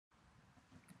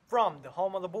from the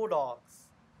home of the Bulldogs.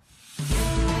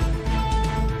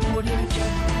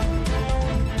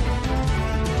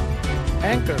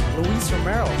 Anchor Luis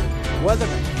Romero,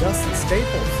 weatherman Dustin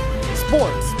Staples,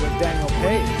 sports with Daniel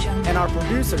Peay, and our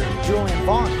producer Julian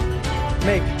Vaughn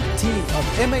make the team of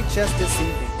MHS this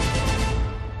evening.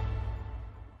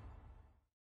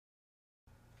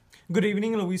 Good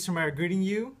evening, Luis Romero greeting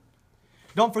you.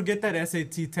 Don't forget that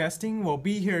SAT testing will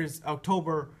be here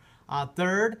October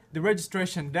 3rd. The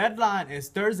registration deadline is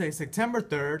Thursday, September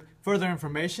 3rd. Further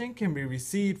information can be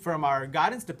received from our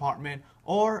guidance department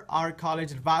or our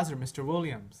college advisor, Mr.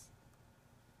 Williams.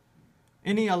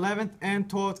 Any 11th and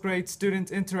 12th grade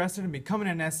students interested in becoming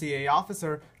an SEA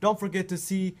officer, don't forget to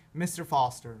see Mr.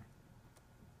 Foster.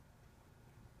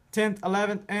 10th,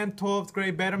 11th, and 12th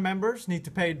grade beta members need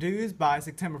to pay dues by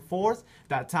September 4th.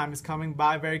 That time is coming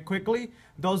by very quickly.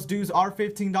 Those dues are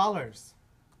 $15.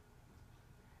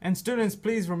 And students,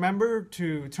 please remember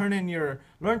to turn in your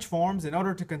lunch forms in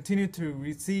order to continue to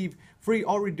receive free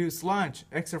or reduced lunch.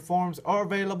 Extra forms are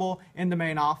available in the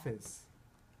main office.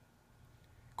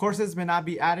 Courses may not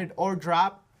be added or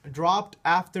dropped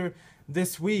after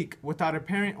this week without a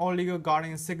parent or legal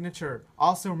guardian signature.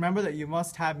 Also remember that you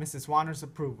must have Mrs. Warner's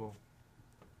approval.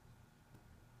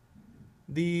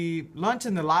 The lunch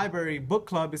in the library book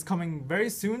club is coming very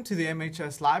soon to the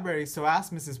MHS library, so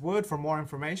ask Mrs. Wood for more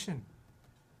information.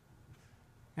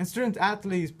 And student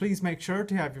athletes, please make sure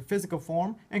to have your physical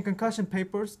form and concussion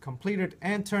papers completed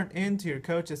and turned in to your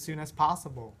coach as soon as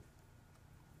possible.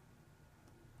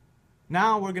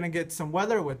 Now we're going to get some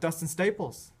weather with Dustin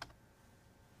Staples.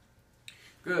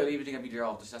 Good evening, I'm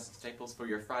meteorologist Dustin Staples for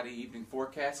your Friday evening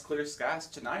forecast. Clear skies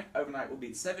tonight. Overnight will be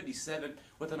at 77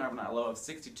 with an overnight low of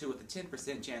 62 with a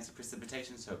 10% chance of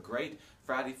precipitation, so great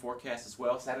Friday forecast as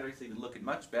well. Saturday's even looking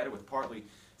much better with partly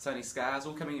sunny skies.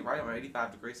 We're coming in right around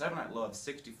 85 degrees, overnight low of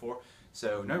 64,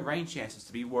 so no rain chances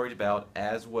to be worried about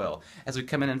as well. As we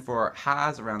come in for our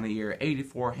highs around the year,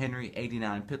 84 Henry,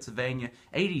 89 Pennsylvania,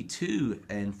 82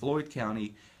 in Floyd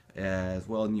County, as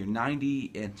well near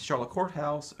 90 in Charlotte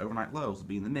Courthouse. Overnight lows will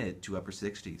be in the mid to upper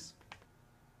 60s.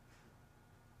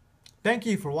 Thank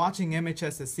you for watching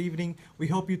MHS this evening. We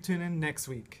hope you tune in next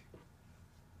week.